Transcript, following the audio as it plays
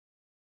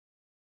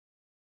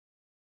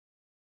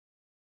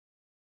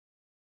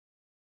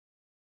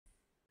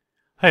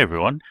Hey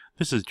everyone,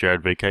 this is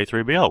Jarrad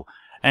VK3BL,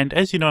 and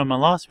as you know in my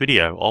last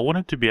video I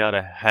wanted to be able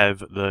to have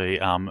the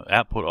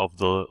output of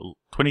the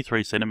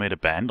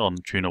 23cm band on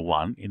tuner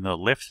 1 in the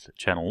left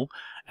channel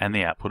and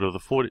the output of the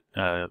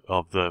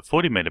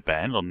 40m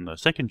band on the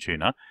second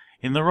tuner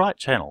in the right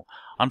channel.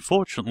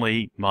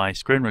 Unfortunately my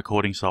screen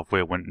recording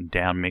software went and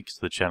down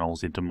mixed the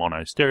channels into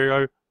mono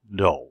stereo.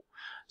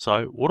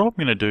 So what I'm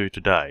going to do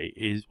today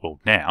is,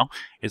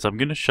 I'm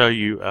going to show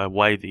you a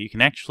way that you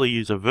can actually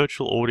use a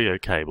virtual audio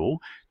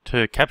cable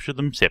to capture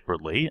them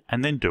separately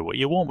and then do what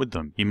you want with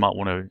them. You might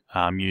want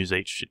to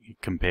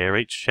compare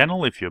each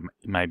channel if you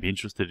may be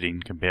interested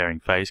in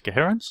comparing phase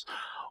coherence,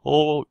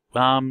 or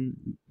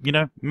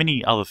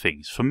many other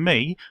things. For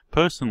me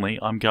personally,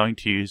 I'm going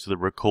to use the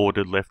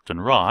recorded left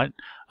and right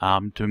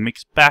to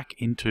mix back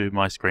into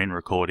my screen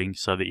recording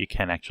so that you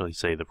can actually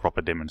see the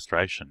proper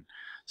demonstration.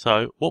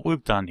 So what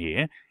we've done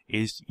here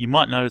is, you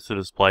might notice the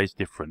display is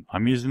different.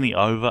 I'm using the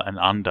over and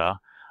under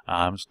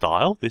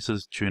style. This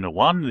is tuner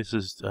 1, this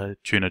is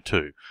tuner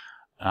 2.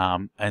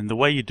 And the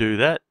way you do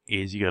that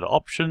is you go to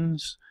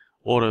options,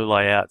 auto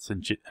layouts,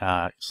 and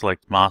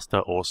select master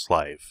or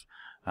slave.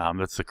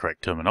 That's the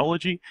correct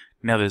terminology.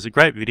 Now there's a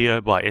great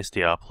video by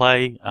SDR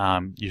Play.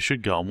 You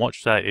should go and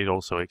watch that. It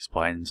also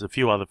explains a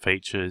few other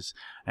features,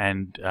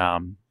 and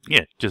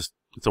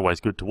it's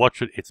always good to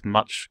watch it. It's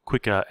much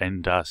quicker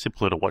and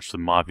simpler to watch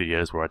than my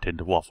videos where I tend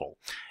to waffle.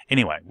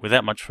 Anyway,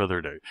 without much further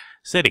ado,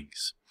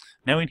 settings.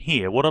 Now in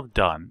here, what I've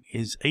done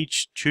is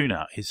each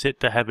tuner is set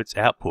to have its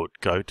output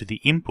go to the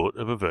input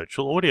of a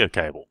virtual audio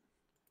cable.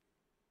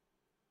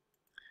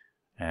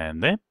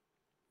 And there.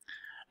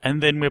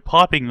 And then we're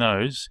piping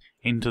those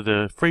into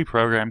the free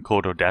program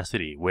called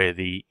Audacity, where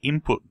the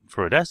input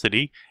for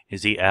Audacity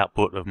is the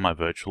output of my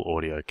virtual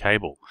audio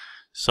cable.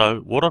 So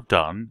what I've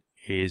done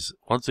is,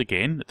 once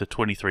again, the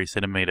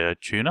 23cm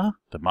tuner,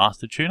 the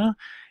master tuner,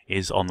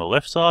 is on the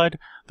left side.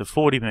 The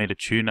 40m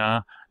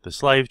tuner, the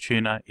slave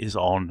tuner, is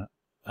on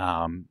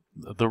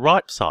the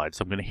right side.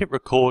 So I'm going to hit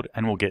record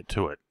and we'll get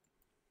to it.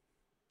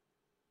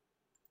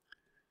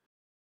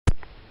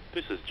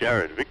 This is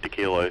Jarrad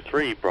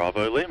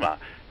VK3BL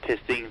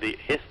testing the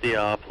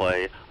SDR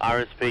Play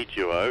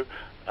RSPDuo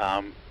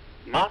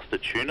master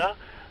tuner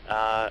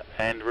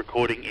and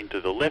recording into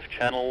the left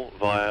channel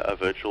via a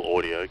virtual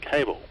audio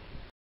cable.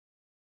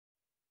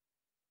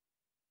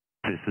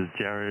 This is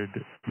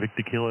Jarrad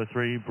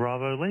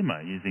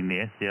VK3BL using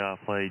the SDR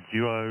Play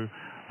Duo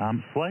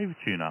slave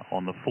tuner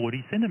on the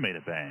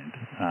 40cm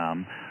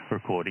band,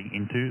 recording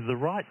into the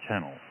right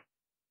channel.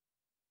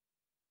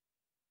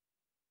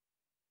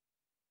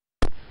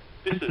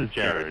 This is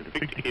Jarrad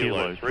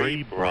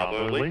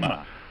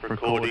VK3BL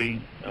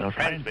recording,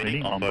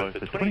 transmitting on both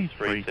the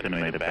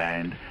 23cm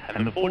band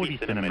and the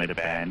 40cm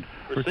band,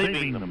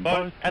 receiving them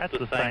both at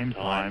the same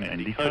time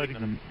and decoding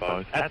them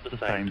both at the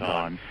same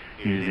time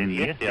using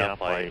the SDR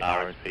Play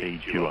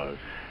RSPDuo.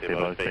 They're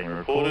both being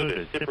recorded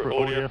as separate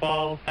audio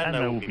files, and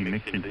they will be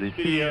mixed into this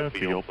video for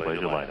your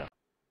pleasure later.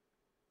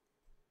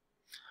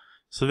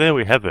 So there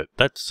we have it.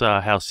 That's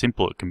how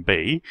simple it can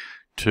be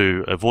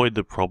to avoid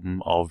the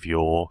problem of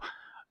your,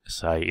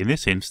 say in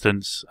this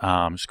instance,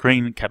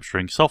 screen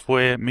capturing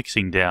software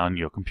mixing down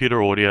your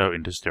computer audio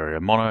into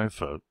stereo mono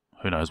for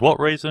who knows what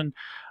reason,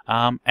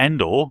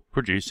 and or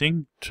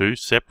producing two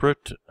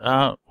separate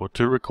or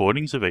two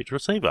recordings of each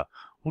receiver.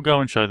 We'll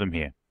go and show them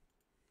here.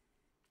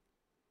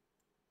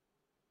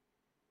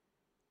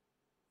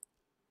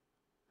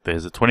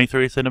 There's a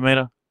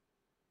 23cm,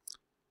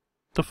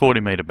 the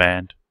 40m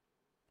band,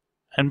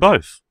 and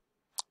both.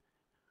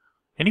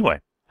 Anyway,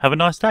 have a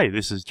nice day.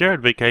 This is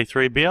Jarrad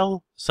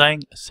VK3BL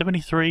saying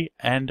 73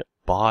 and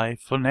bye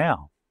for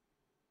now.